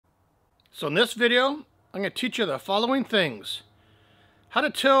So in this video, I'm going to teach you the following things. How to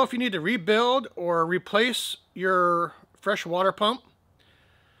tell if you need to rebuild or replace your fresh water pump.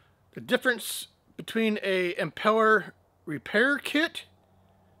 The difference between a impeller repair kit,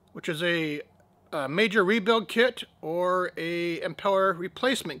 which is a major rebuild kit, or a impeller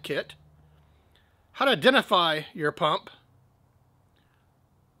replacement kit. How to identify your pump.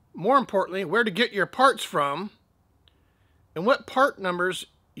 More importantly, where to get your parts from, and what part numbers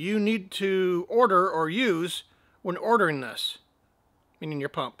you need to order or use when ordering this, meaning your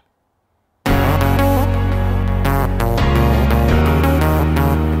pump.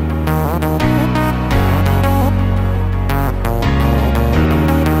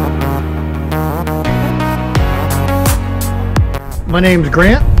 My name's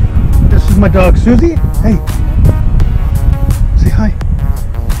Grant. This is my dog Susie. Hey, say hi.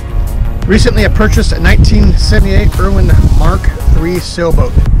 Recently I purchased a 1978 Irwin Mark III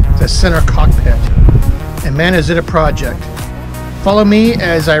sailboat. It's a center cockpit. And man, is it a project. Follow me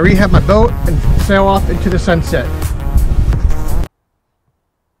as I rehab my boat and sail off into the sunset.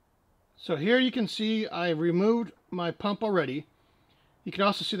 So here you can see I removed my pump already. You can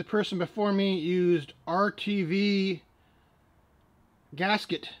also see the person before me used RTV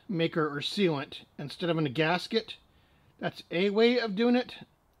gasket maker or sealant instead of a gasket. That's a way of doing it.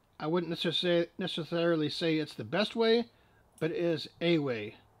 I wouldn't necessarily say it's the best way, but it is a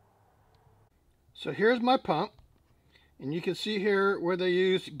way. So here's my pump, and you can see here where they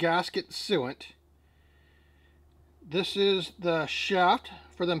use gasket sealant. This is the shaft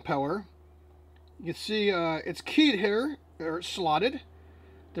for the impeller. You can see it's keyed here, or slotted.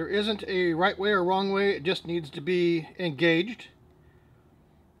 There isn't a right way or wrong way, it just needs to be engaged.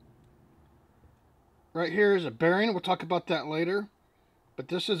 Right here is a bearing. We'll talk about that later. But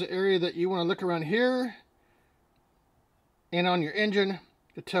this is the area that you want to look around here and on your engine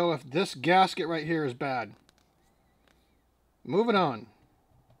to tell if this gasket right here is bad. Moving on.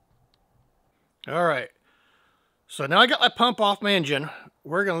 Alright. So now I got my pump off my engine.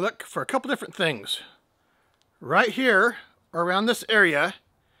 We're going to look for a couple different things. Right here, around this area,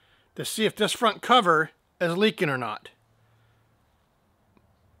 to see if this front cover is leaking or not.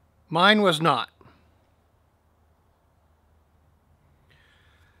 Mine was not.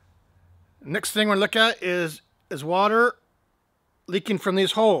 Next thing we're going to look at is water leaking from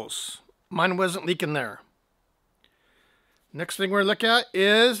these holes. Mine wasn't leaking there. Next thing we're going to look at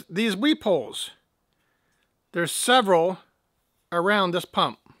is these weep holes. There's several around this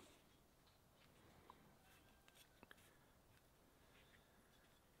pump.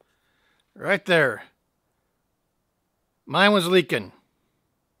 Right there. Mine was leaking.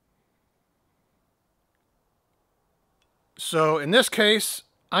 So in this case,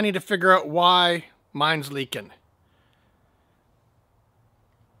 I need to figure out why mine's leaking.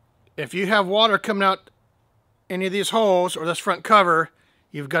 If you have water coming out any of these holes or this front cover,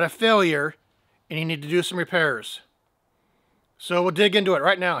 you've got a failure and you need to do some repairs. So we'll dig into it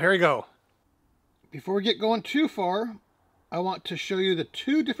right now. Here we go. Before we get going too far, I want to show you the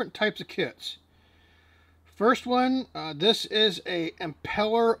two different types of kits. First one, this is a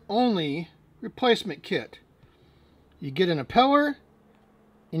impeller only replacement kit. You get an impeller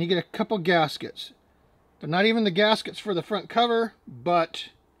and you get a couple gaskets. They're not even the gaskets for the front cover, but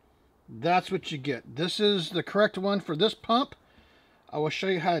that's what you get. This is the correct one for this pump. I will show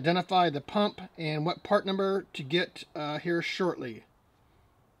you how to identify the pump and what part number to get here shortly.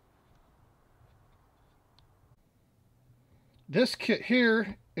 This kit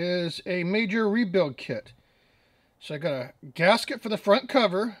here is a major rebuild kit. So I got a gasket for the front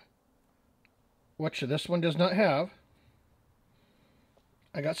cover, which this one does not have.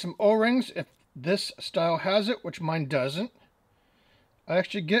 I got some O-rings if this style has it, which mine doesn't. I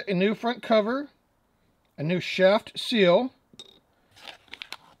actually get a new front cover, a new shaft seal.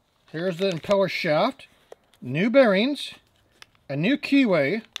 Here's the impeller shaft, new bearings, a new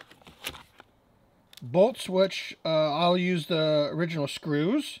keyway, bolts which I'll use the original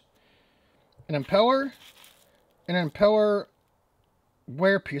screws, an impeller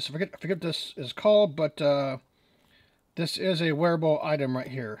wear piece. I forget what this is called, but this is a wearable item right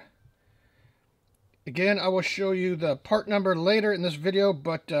here. Again, I will show you the part number later in this video,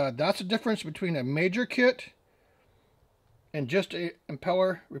 but that's the difference between a major kit and just a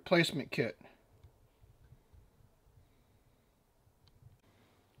impeller replacement kit.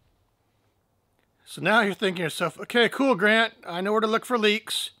 So now you're thinking to yourself, okay, cool, Grant, I know where to look for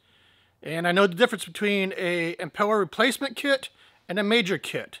leaks, and I know the difference between a impeller replacement kit and a major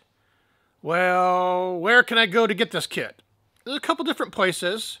kit. Well, where can I go to get this kit? There's a couple different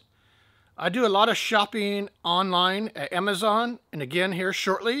places. I do a lot of shopping online at Amazon, and again here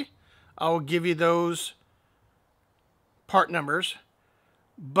shortly, I will give you those part numbers.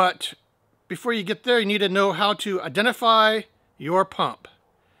 But before you get there, you need to know how to identify your pump.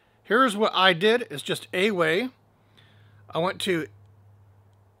 Here's what I did. It's just a way. I went to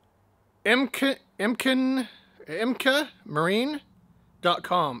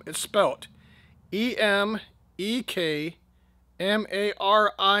imkemarine.com. It's spelled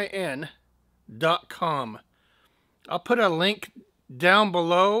EMEKMARIN.com. I'll put a link down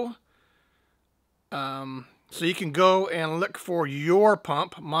below so you can go and look for your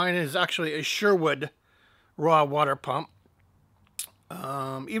pump. Mine is actually a Sherwood raw water pump.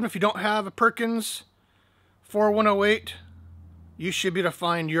 Even if you don't have a Perkins 4108, you should be able to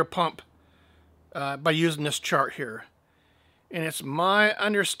find your pump by using this chart here. And it's my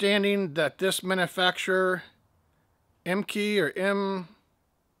understanding that this manufacturer, Imke or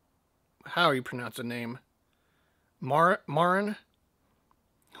how do you pronounce the name? Marin?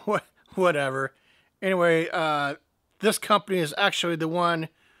 Whatever. Anyway, this company is actually the one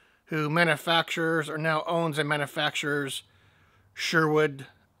who manufactures or now owns and manufactures Sherwood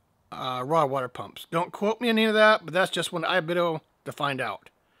raw water pumps. Don't quote me on any of that, but that's just what I've been able to find out.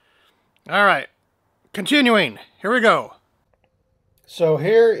 All right, continuing. Here we go. So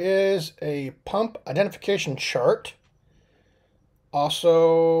here is a pump identification chart.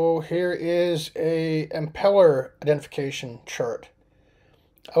 Also, here is a impeller identification chart.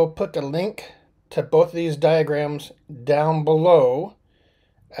 I will put the link to both of these diagrams down below,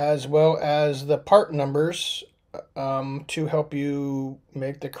 as well as the part numbers to help you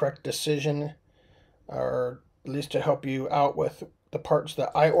make the correct decision, or at least to help you out with the parts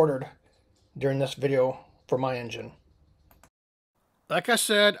that I ordered during this video for my engine. Like I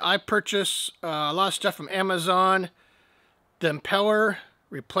said, I purchased a lot of stuff from Amazon. The Impeller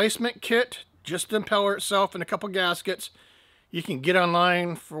Replacement Kit, just the impeller itself and a couple gaskets, you can get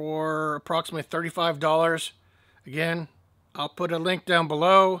online for approximately $35. Again, I'll put a link down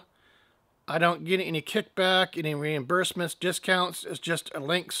below. I don't get any kickback, any reimbursements, discounts. It's just a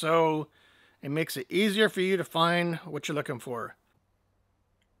link, so it makes it easier for you to find what you're looking for.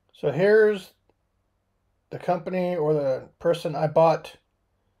 So here's the company or the person I bought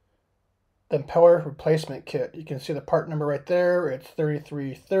the Impeller Replacement Kit. You can see the part number right there. It's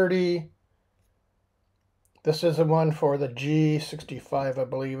 3330. This is the one for the G65, I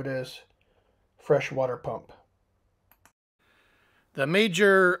believe it is, fresh water pump. The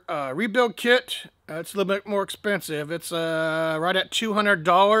major rebuild kit, it's a little bit more expensive. It's right at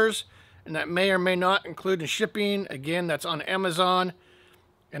 $200, and that may or may not include shipping. Again, that's on Amazon,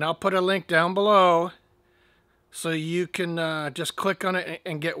 and I'll put a link down below so you can just click on it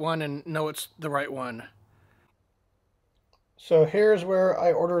and get one and know it's the right one. So here's where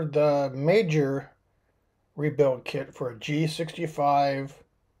I ordered the major rebuild kit for a G65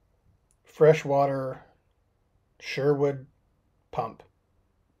 freshwater Sherwood pump.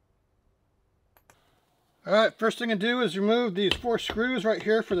 Alright, first thing to do is remove these 4 screws right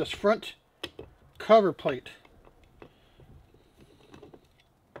here for this front cover plate.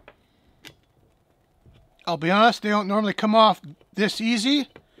 I'll be honest, they don't normally come off this easy,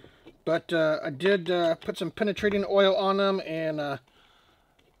 but I did put some penetrating oil on them and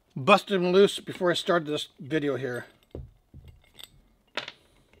busted them loose before I started this video here.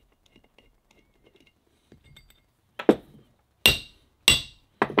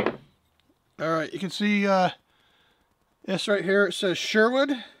 Alright, you can see this right here. It says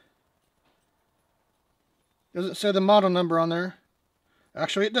Sherwood. Doesn't say the model number on there.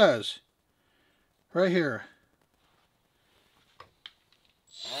 Actually, it does. Right here.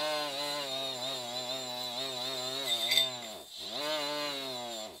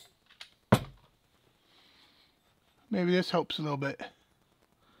 Maybe this helps a little bit.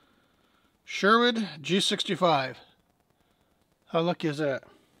 Sherwood G65. How lucky is that?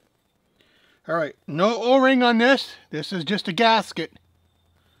 Alright, no O-ring on this. This is just a gasket.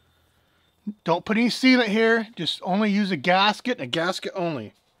 Don't put any sealant here. Just only use a gasket and a gasket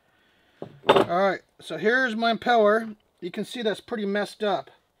only. Alright, so here's my impeller. You can see that's pretty messed up.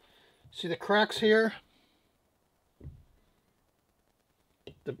 See the cracks here?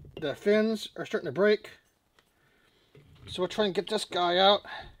 The fins are starting to break. So we'll try and get this guy out.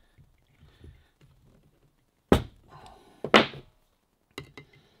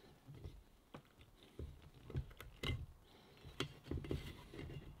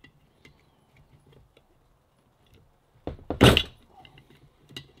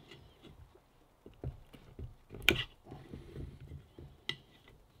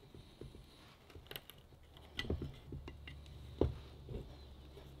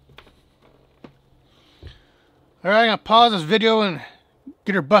 Alright, I'm going to pause this video and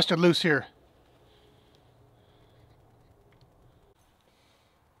get her busted loose here.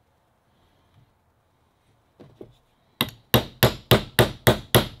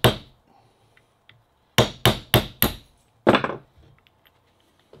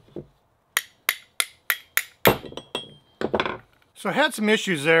 So I had some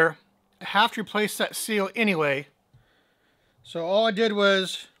issues there. I have to replace that seal anyway. So all I did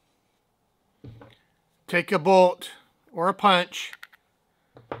was take a bolt or a punch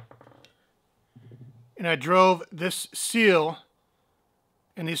and I drove this seal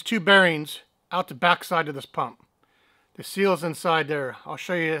and these two bearings out the back side of this pump. The seal is inside there. I'll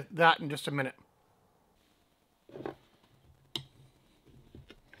show you that in just a minute.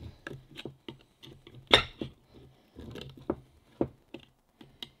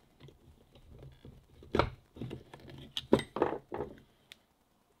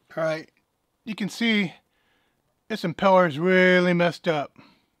 Alright, you can see this impeller is really messed up.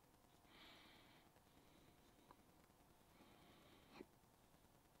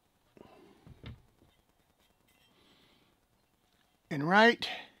 And right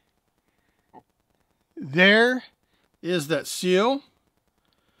there is that seal.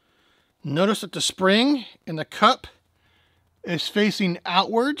 Notice that the spring in the cup is facing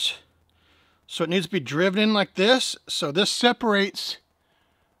outwards. So it needs to be driven in like this. So this separates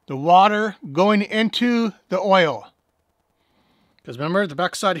the water going into the oil. Because remember, the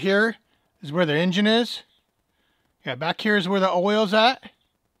back side here is where the engine is. Yeah, back here is where the oil's at.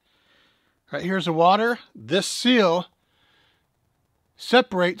 Right here's the water. This seal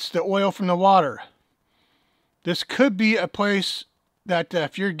separates the oil from the water. This could be a place that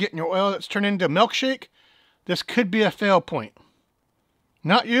if you're getting your oil that's turned into a milkshake, this could be a fail point.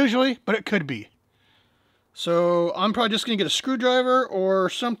 Not usually, but it could be. So I'm probably just going to get a screwdriver or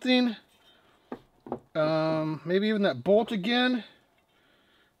something. Maybe even that bolt again.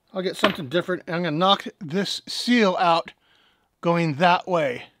 I'll get something different. And I'm going to knock this seal out going that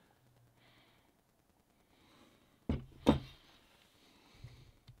way.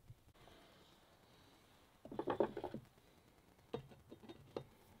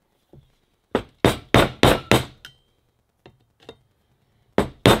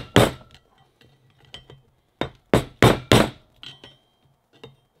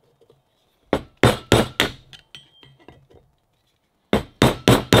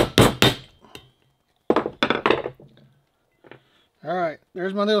 Alright,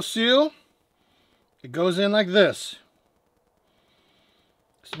 there's my little seal. It goes in like this.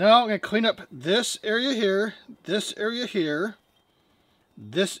 So now I'm going to clean up this area here, this area here,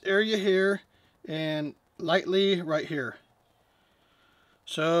 this area here, and lightly right here.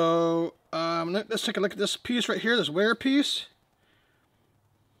 So let's take a look at this piece right here, this wear piece.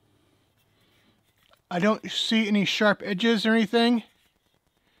 I don't see any sharp edges or anything.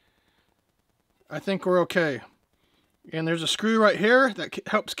 I think we're okay. And there's a screw right here that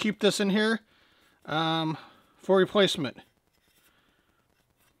helps keep this in here for replacement.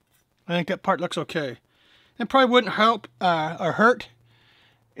 I think that part looks okay. It probably wouldn't help or hurt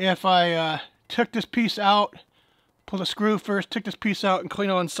if I took this piece out, pull the screw first, took this piece out and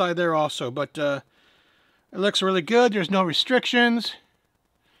clean on inside there also. But it looks really good. There's no restrictions.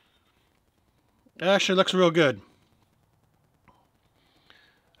 It actually looks real good.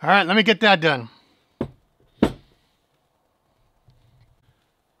 Alright, let me get that done.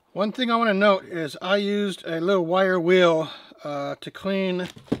 One thing I want to note is I used a little wire wheel to clean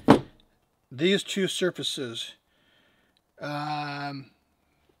these two surfaces. Not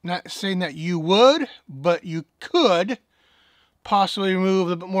saying that you would, but you could possibly remove a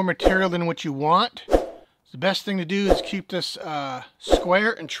little bit more material than what you want. The best thing to do is keep this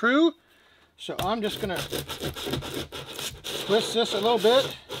square and true. So I'm just going to twist this a little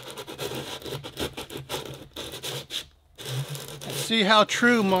bit. See how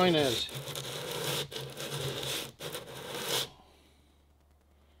true mine is.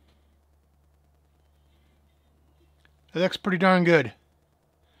 It looks pretty darn good.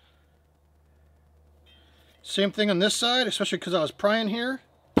 Same thing on this side, especially because I was prying here.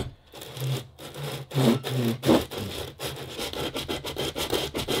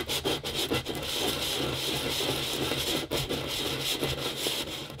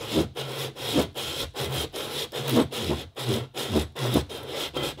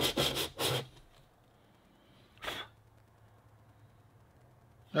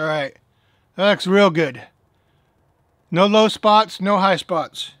 Alright, that looks real good. No low spots, no high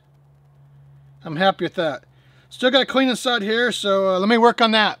spots. I'm happy with that. Still got to clean inside here, so let me work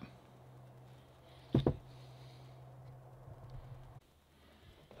on that.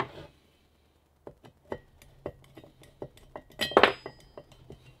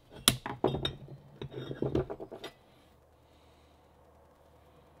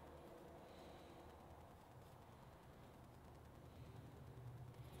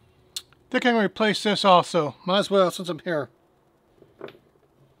 think I'm going to replace this also. Might as well since I'm here.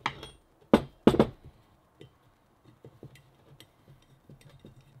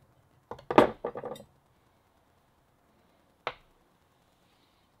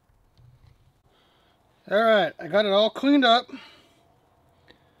 Alright, I got it all cleaned up.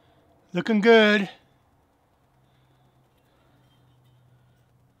 Looking good.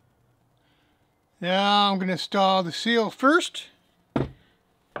 Now I'm going to install the seal first. I'm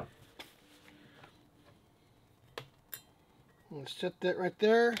going to set that right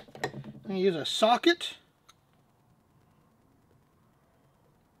there. I'm going to use a socket.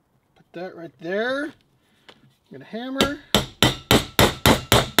 Put that right there. I'm going to hammer.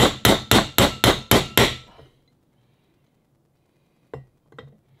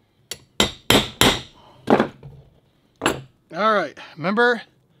 Alright, remember?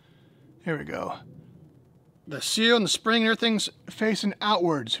 Here we go. The seal and the spring and everything's facing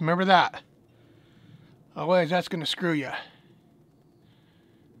outwards. Remember that. Otherwise, that's going to screw you.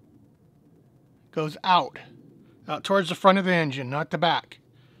 Goes out. Out towards the front of the engine, not the back.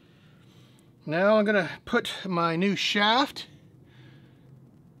 Now I'm going to put my new shaft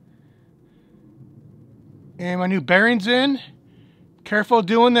and my new bearings in. Careful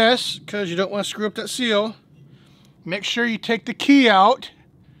doing this because you don't want to screw up that seal. Make sure you take the key out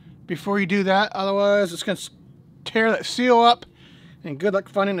before you do that, otherwise it's going to tear that seal up, and good luck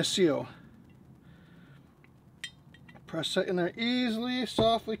finding the seal. Press that in there easily,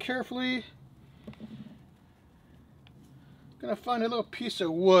 softly, carefully. Gonna find a little piece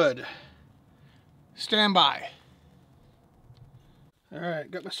of wood. Stand by.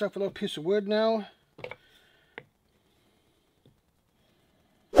 Alright, got myself a little piece of wood now.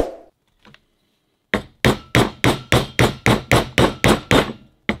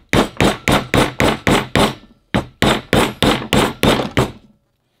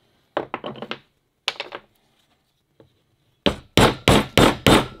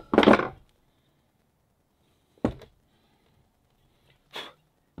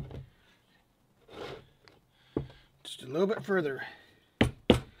 Just a little bit further.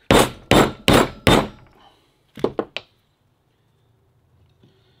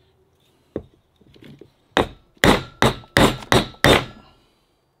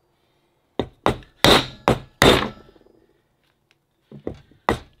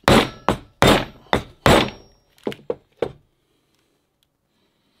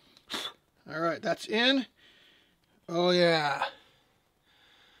 Alright, that's in. Oh yeah.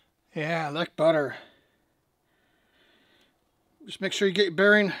 Yeah, like butter. Just make sure you get your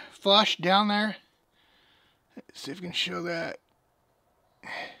bearing flush down there. Let's see if we can show that.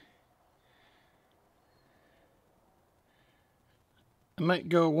 I might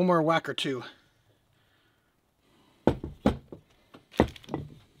go one more whack or two.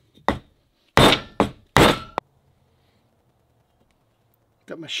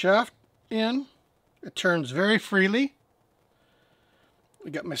 Got my shaft in. It turns very freely. I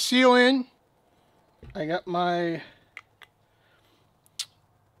got my seal in. I got my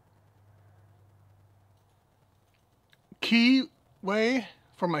keyway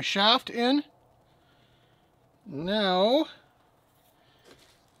for my shaft in. Now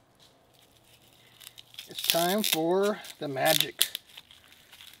it's time for the magic.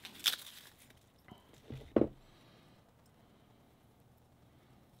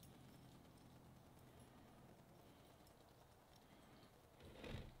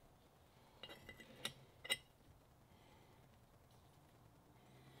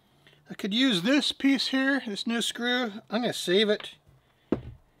 I could use this piece here, this new screw. I'm going to save it. I'm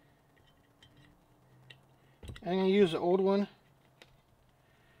going to use the old one.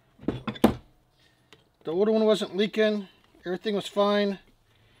 The old one wasn't leaking. Everything was fine.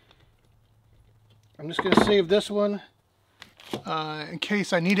 I'm just going to save this one in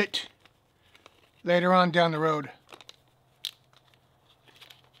case I need it later on down the road.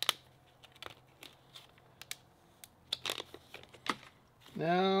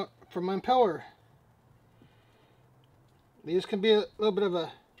 Now for my impeller. These can be a little bit of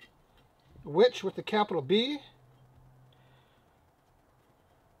a witch with the capital B.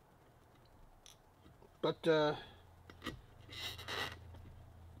 But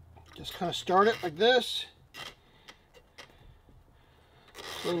just kind of start it like this.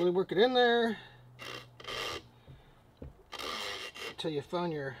 Slowly work it in there until you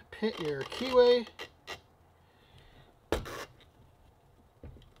find your keyway.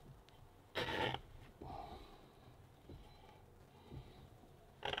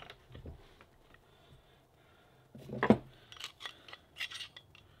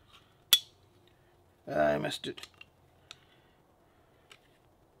 I missed it.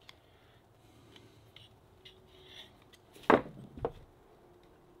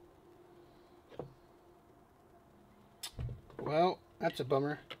 Well, that's a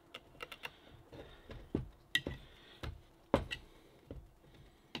bummer.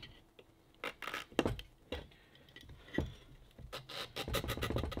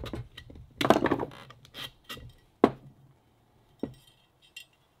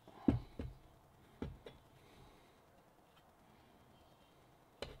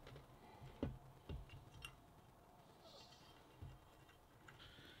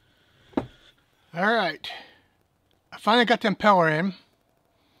 Alright, I finally got the impeller in. Let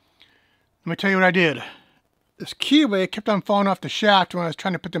me tell you what I did. This keyway kept on falling off the shaft when I was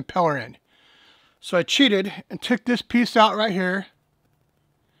trying to put the impeller in. So I cheated and took this piece out right here.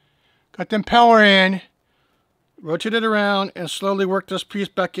 Got the impeller in, rotated it around, and slowly worked this piece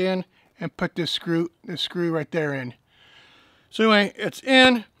back in and put this screw right there in. So anyway, it's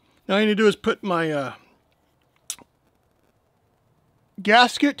in. Now all I need to do is put my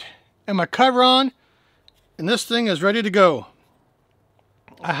gasket and my cover on, and this thing is ready to go.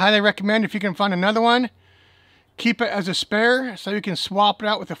 I highly recommend, if you can find another one, keep it as a spare so you can swap it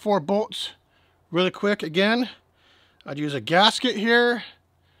out with the 4 bolts really quick. Again, I'd use a gasket here.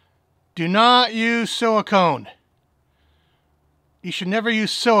 Do not use silicone. You should never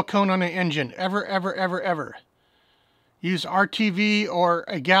use silicone on an engine, ever, ever, ever, ever. Use RTV or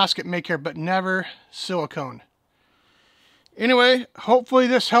a gasket maker, but never silicone. Anyway, hopefully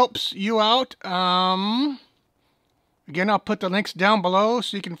this helps you out. Again, I'll put the links down below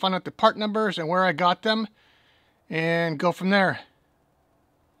so you can find out the part numbers and where I got them and go from there.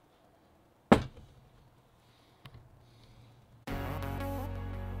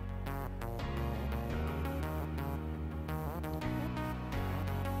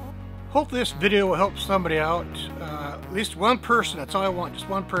 Hopefully this video will help somebody out. At least one person, that's all I want, just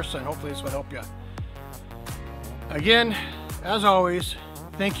one person. Hopefully this will help you. Again, as always,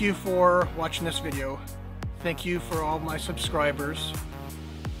 thank you for watching this video. Thank you for all my subscribers.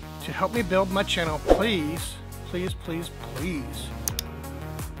 To help me build my channel, please, please, please, please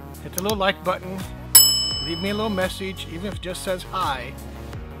hit the little like button. Leave me a little message, even if it just says hi.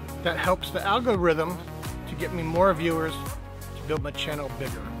 That helps the algorithm to get me more viewers to build my channel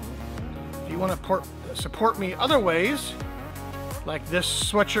bigger. If you want to support me other ways, like this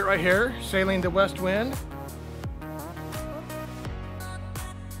sweatshirt right here, Sailing the West Wind,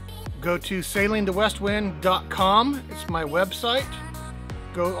 go to sailingthewestwind.com. It's my website.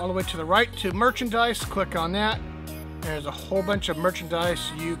 Go all the way to the right to merchandise, click on that. There's a whole bunch of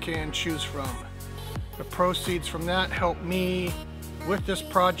merchandise you can choose from. The proceeds from that help me with this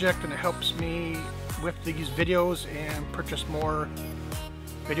project, and it helps me with these videos and purchase more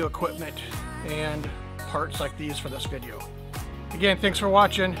video equipment and parts like these for this video. Again, thanks for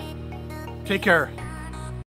watching. Take care.